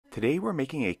Today we're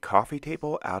making a coffee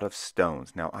table out of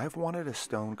stones. Now I've wanted a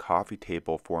stone coffee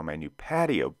table for my new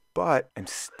patio, but I'm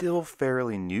still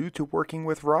fairly new to working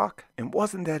with rock and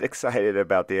wasn't that excited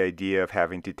about the idea of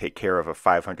having to take care of a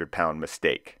 500-pound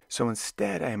mistake. So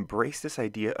instead I embraced this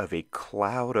idea of a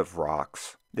cloud of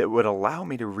rocks that would allow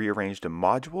me to rearrange the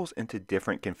modules into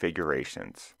different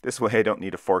configurations. This way I don't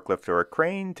need a forklift or a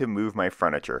crane to move my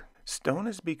furniture. Stone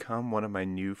has become one of my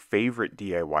new favorite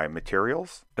DIY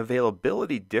materials.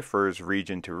 Availability differs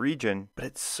region to region, but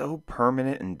it's so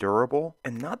permanent and durable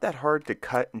and not that hard to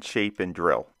cut and shape and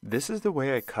drill. This is the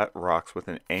way I cut rocks with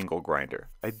an angle grinder.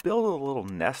 I build a little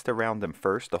nest around them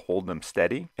first to hold them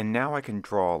steady, and now I can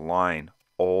draw a line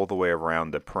all the way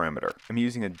around the perimeter. I'm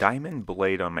using a diamond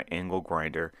blade on my angle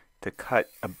grinder to cut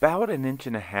about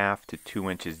 1.5 to 2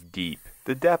 inches deep.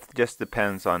 The depth just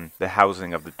depends on the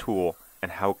housing of the tool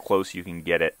and how close you can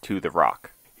get it to the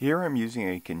rock. Here I'm using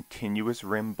a continuous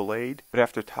rim blade, but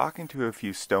after talking to a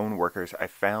few stone workers, I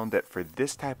found that for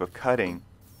this type of cutting,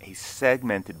 a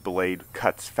segmented blade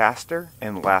cuts faster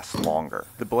and lasts longer.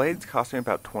 The blades cost me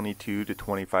about $22 to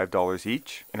 $25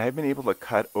 each, and I've been able to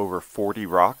cut over 40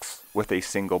 rocks with a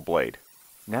single blade.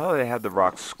 Now that I have the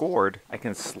rocks scored, I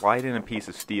can slide in a piece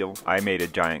of steel. I made a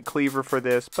giant cleaver for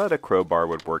this, but a crowbar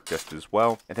would work just as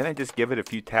well. And then I just give it a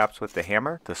few taps with the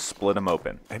hammer to split them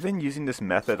open. I've been using this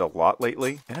method a lot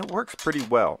lately, and it works pretty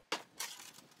well.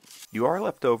 You are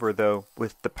left over though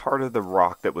with the part of the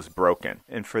rock that was broken,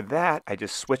 and for that I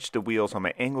just switched the wheels on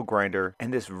my angle grinder,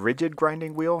 and this rigid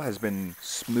grinding wheel has been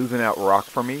smoothing out rock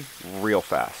for me real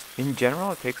fast. In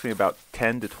general it takes me about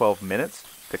 10 to 12 minutes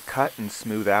to cut and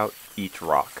smooth out each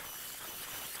rock.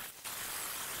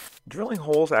 Drilling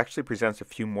holes actually presents a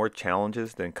few more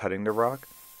challenges than cutting the rock,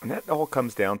 and that all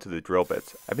comes down to the drill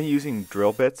bits. I've been using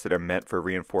drill bits that are meant for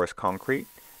reinforced concrete.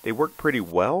 They work pretty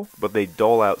well, but they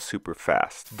dull out super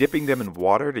fast. Dipping them in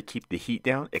water to keep the heat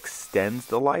down extends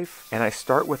the life, and I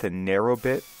start with a narrow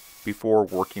bit before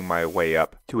working my way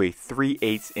up to a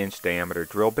 3/8 inch diameter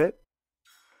drill bit,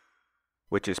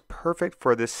 which is perfect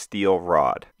for this steel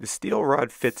rod. The steel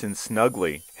rod fits in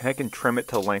snugly, and I can trim it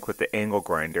to length with the angle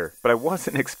grinder, but I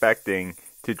wasn't expecting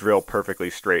to drill perfectly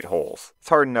straight holes. It's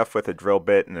hard enough with a drill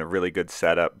bit and a really good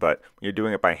setup, but when you're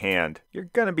doing it by hand, you're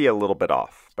gonna be a little bit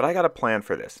off. But I got a plan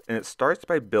for this, and it starts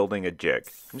by building a jig.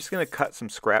 I'm just gonna cut some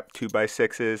scrap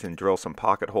 2x6s and drill some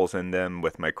pocket holes in them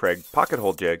with my Craig pocket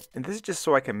hole jig. And this is just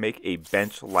so I can make a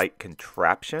bench-like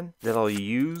contraption that I'll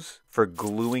use for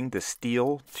gluing the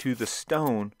steel to the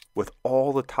stone with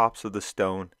all the tops of the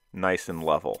stone nice and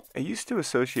level. I used to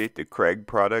associate the Craig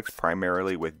products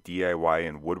primarily with DIY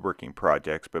and woodworking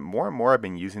projects, but more and more I've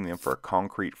been using them for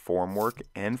concrete formwork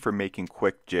and for making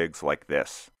quick jigs like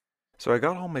this. So I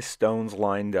got all my stones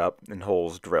lined up and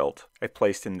holes drilled. I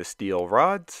placed in the steel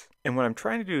rods, and what I'm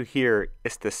trying to do here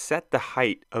is to set the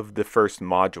height of the first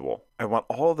module. I want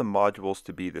all of the modules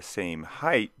to be the same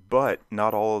height, but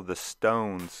not all of the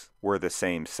stones were the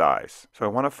same size. So I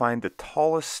want to find the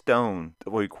tallest stone that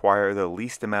will require the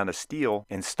least amount of steel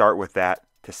and start with that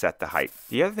to set the height.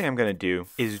 The other thing I'm going to do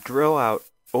is drill out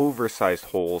oversized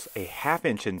holes a 1/2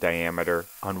 inch in diameter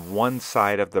on one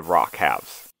side of the rock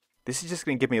halves. This is just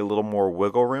going to give me a little more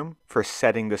wiggle room for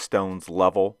setting the stones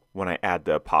level when I add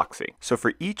the epoxy. So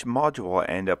for each module I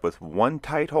end up with one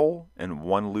tight hole and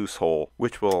one loose hole,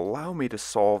 which will allow me to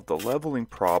solve the leveling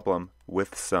problem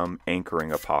with some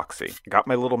anchoring epoxy. Got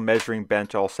my little measuring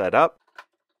bench all set up,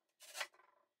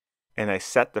 and I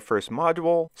set the first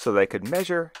module so that I could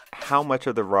measure how much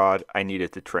of the rod I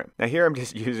needed to trim. Now here I'm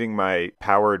just using my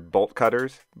powered bolt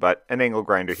cutters, but an angle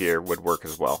grinder here would work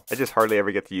as well. I just hardly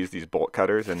ever get to use these bolt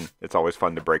cutters, and it's always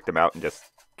fun to break them out and just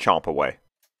chomp away.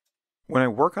 When I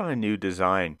work on a new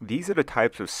design, these are the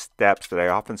types of steps that I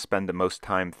often spend the most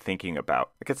time thinking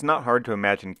about. Like, it's not hard to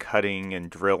imagine cutting and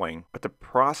drilling, but the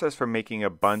process for making a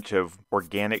bunch of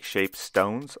organic shaped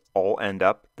stones all end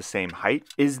up the same height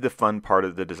is the fun part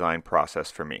of the design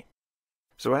process for me.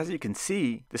 So as you can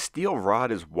see, the steel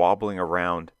rod is wobbling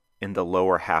around in the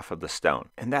lower half of the stone.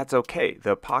 And that's okay.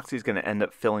 The epoxy is going to end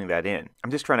up filling that in. I'm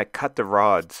just trying to cut the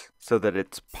rods so that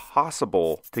it's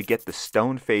possible to get the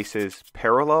stone faces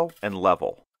parallel and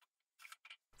level.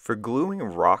 For gluing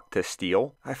rock to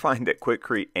steel, I find that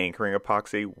Quikrete anchoring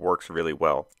epoxy works really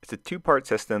well. It's a 2-part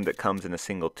system that comes in a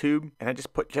single tube, and I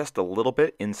just put just a little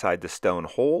bit inside the stone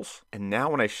holes. And now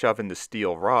when I shove in the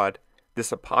steel rod, this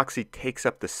epoxy takes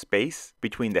up the space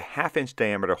between the 1/2 inch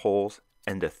diameter holes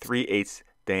and the 3/8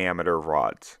 diameter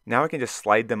rods. Now I can just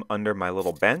slide them under my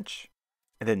little bench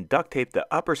and then duct tape the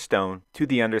upper stone to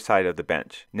the underside of the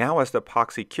bench. Now as the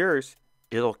epoxy cures,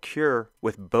 it'll cure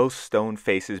with both stone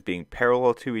faces being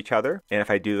parallel to each other. And if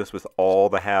I do this with all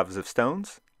the halves of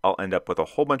stones, I'll end up with a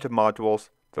whole bunch of modules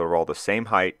that are all the same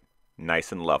height,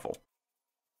 nice and level.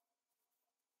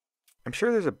 I'm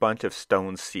sure there's a bunch of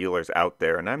stone sealers out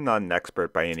there, and I'm not an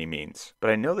expert by any means,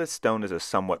 but I know that stone is a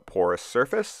somewhat porous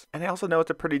surface, and I also know it's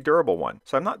a pretty durable one,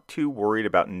 so I'm not too worried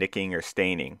about nicking or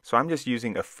staining. So I'm just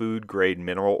using a food-grade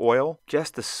mineral oil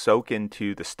just to soak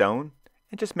into the stone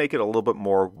and just make it a little bit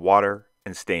more water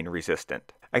and stain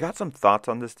resistant. I got some thoughts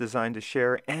on this design to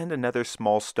share and another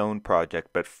small stone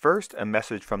project, but first a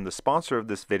message from the sponsor of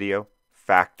this video,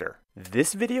 Factor.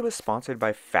 This video is sponsored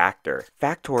by Factor.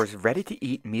 Factor's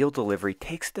ready-to-eat meal delivery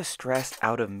takes the stress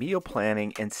out of meal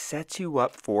planning and sets you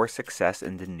up for success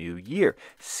in the new year.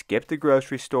 Skip the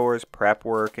grocery stores, prep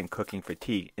work, and cooking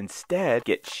fatigue. Instead,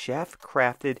 get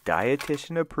chef-crafted,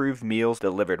 dietitian-approved meals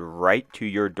delivered right to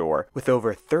your door. With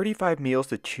over 35 meals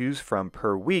to choose from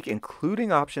per week,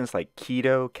 including options like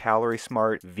keto, calorie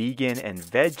smart, vegan, and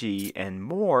veggie, and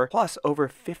more, plus over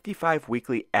 55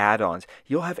 weekly add-ons,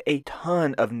 you'll have a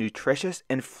ton of nutritious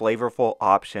and flavorful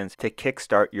options to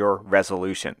kickstart your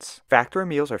resolutions. Factor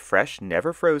meals are fresh,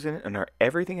 never frozen, and are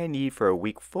everything I need for a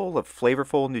week full of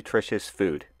flavorful, nutritious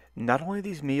food. Not only are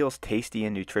these meals tasty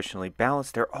and nutritionally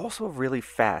balanced, they're also really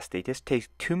fast. They just take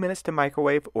 2 minutes to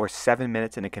microwave or 7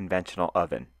 minutes in a conventional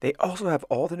oven. They also have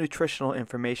all the nutritional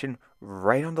information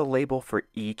right on the label for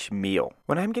each meal.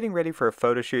 When I'm getting ready for a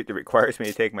photo shoot that requires me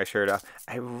to take my shirt off,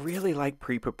 I really like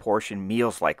pre-proportioned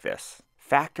meals like this.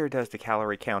 Factor does the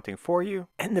calorie counting for you,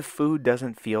 and the food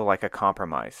doesn't feel like a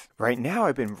compromise. Right now,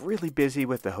 I've been really busy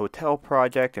with the hotel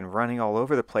project and running all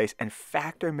over the place, and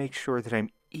Factor makes sure that I'm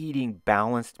eating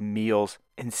balanced meals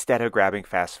instead of grabbing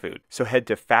fast food. So head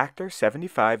to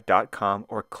factor75.com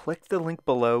or click the link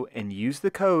below and use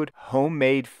the code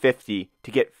HOMEMADE50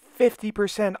 to get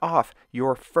 50% off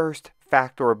your first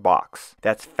Factor box.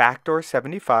 That's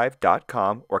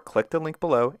factor75.com or click the link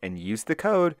below and use the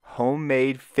code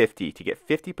HOMEMADE50 to get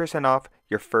 50% off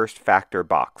your first Factor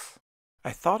box.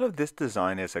 I thought of this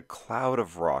design as a cloud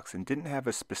of rocks and didn't have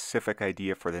a specific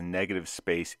idea for the negative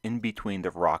space in between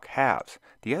the rock halves.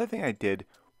 The other thing I did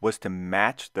was to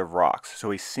match the rocks,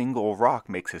 so a single rock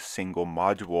makes a single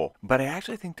module. But I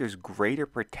actually think there's greater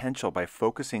potential by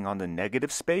focusing on the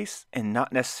negative space and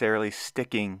not necessarily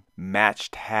sticking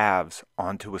matched halves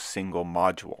onto a single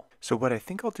module. So what I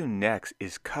think I'll do next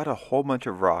is cut a whole bunch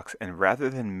of rocks, and rather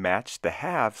than match the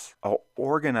halves, I'll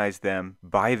organize them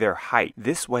by their height.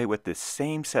 This way, with the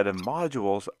same set of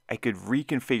modules, I could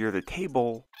reconfigure the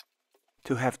table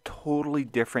to have totally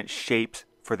different shapes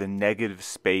for the negative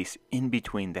space in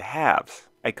between the halves.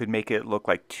 I could make it look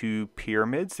like two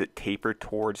pyramids that taper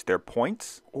towards their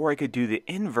points, or I could do the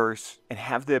inverse and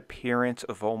have the appearance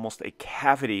of almost a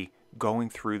cavity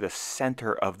going through the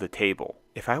center of the table.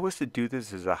 If I was to do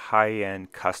this as a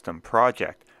high-end custom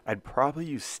project, I'd probably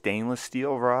use stainless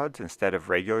steel rods instead of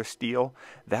regular steel.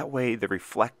 That way the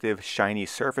reflective, shiny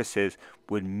surfaces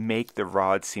would make the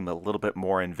rods seem a little bit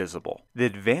more invisible. The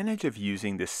advantage of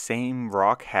using the same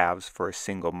rock halves for a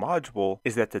single module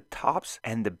is that the tops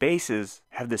and the bases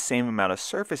have the same amount of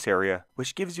surface area,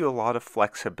 which gives you a lot of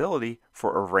flexibility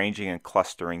for arranging and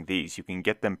clustering these. You can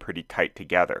get them pretty tight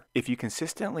together. If you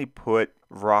consistently put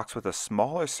rocks with a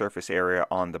smaller surface area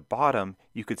on the bottom,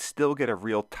 you could still get a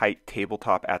real tight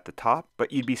tabletop at the top,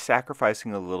 but you'd be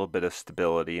sacrificing a little bit of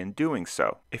stability in doing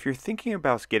so. If you're thinking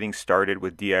about getting started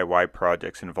with DIY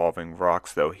projects involving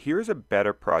rocks though, here's a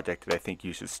better project that I think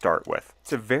you should start with.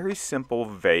 It's a very simple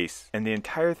vase, and the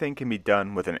entire thing can be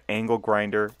done with an angle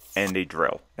grinder and a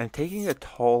drill. And taking a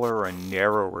taller or a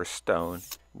narrower stone,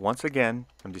 once again,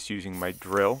 I'm just using my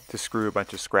drill to screw a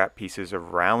bunch of scrap pieces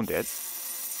around it.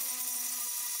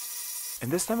 And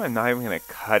this time I'm not even going to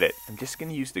cut it. I'm just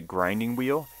going to use the grinding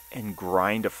wheel and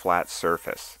grind a flat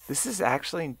surface. This is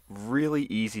actually really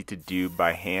easy to do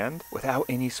by hand without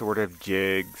any sort of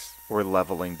jigs or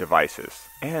leveling devices.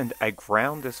 And I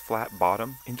ground this flat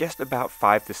bottom in just about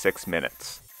 5 to 6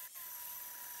 minutes.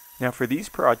 Now for these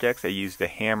projects I used a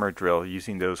hammer drill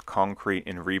using those concrete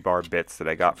and rebar bits that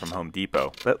I got from Home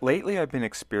Depot. But lately I've been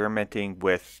experimenting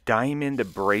with diamond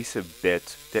abrasive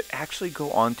bits that actually go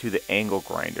onto the angle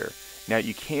grinder. Now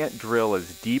you can't drill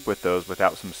as deep with those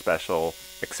without some special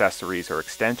accessories or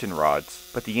extension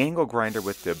rods, but the angle grinder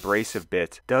with the abrasive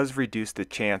bits does reduce the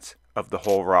chance of the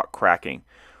whole rock cracking.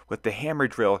 With the hammer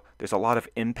drill, there's a lot of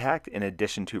impact in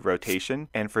addition to rotation,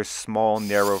 and for small,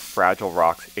 narrow, fragile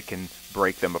rocks, it can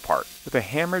break them apart. With a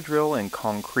hammer drill and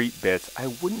concrete bits, I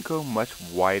wouldn't go much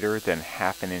wider than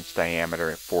 1/2 inch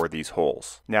diameter for these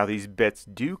holes. Now these bits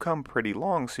do come pretty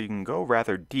long, so you can go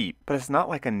rather deep, but it's not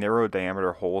like a narrow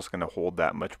diameter hole is going to hold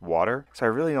that much water, so I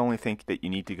really only think that you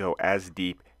need to go as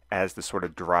deep as the sort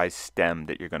of dry stem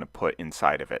that you're going to put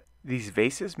inside of it. These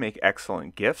vases make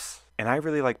excellent gifts, and I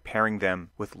really like pairing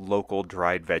them with local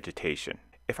dried vegetation.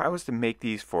 If I was to make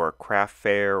these for a craft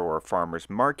fair or a farmer's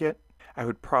market, I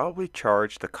would probably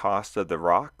charge the cost of the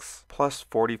rocks plus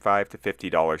 $45 to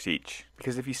 $50 each.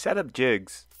 Because if you set up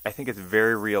jigs, I think it's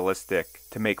very realistic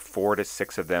to make 4 to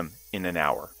 6 of them in an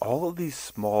hour. All of these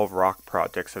small rock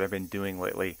projects that I've been doing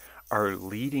lately are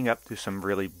leading up to some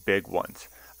really big ones.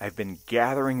 I've been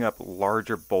gathering up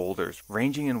larger boulders,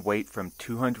 ranging in weight from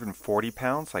 240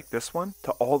 pounds like this one,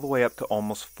 to all the way up to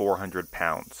almost 400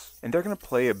 pounds. And they're going to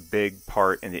play a big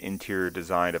part in the interior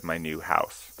design of my new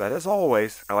house. But as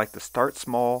always, I like to start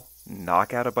small,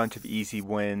 knock out a bunch of easy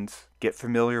wins, get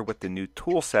familiar with the new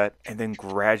tool set, and then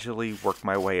gradually work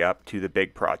my way up to the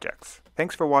big projects.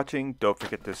 Thanks for watching. Don't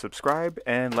forget to subscribe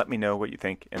and let me know what you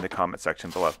think in the comment section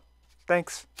below.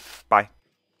 Thanks. Bye.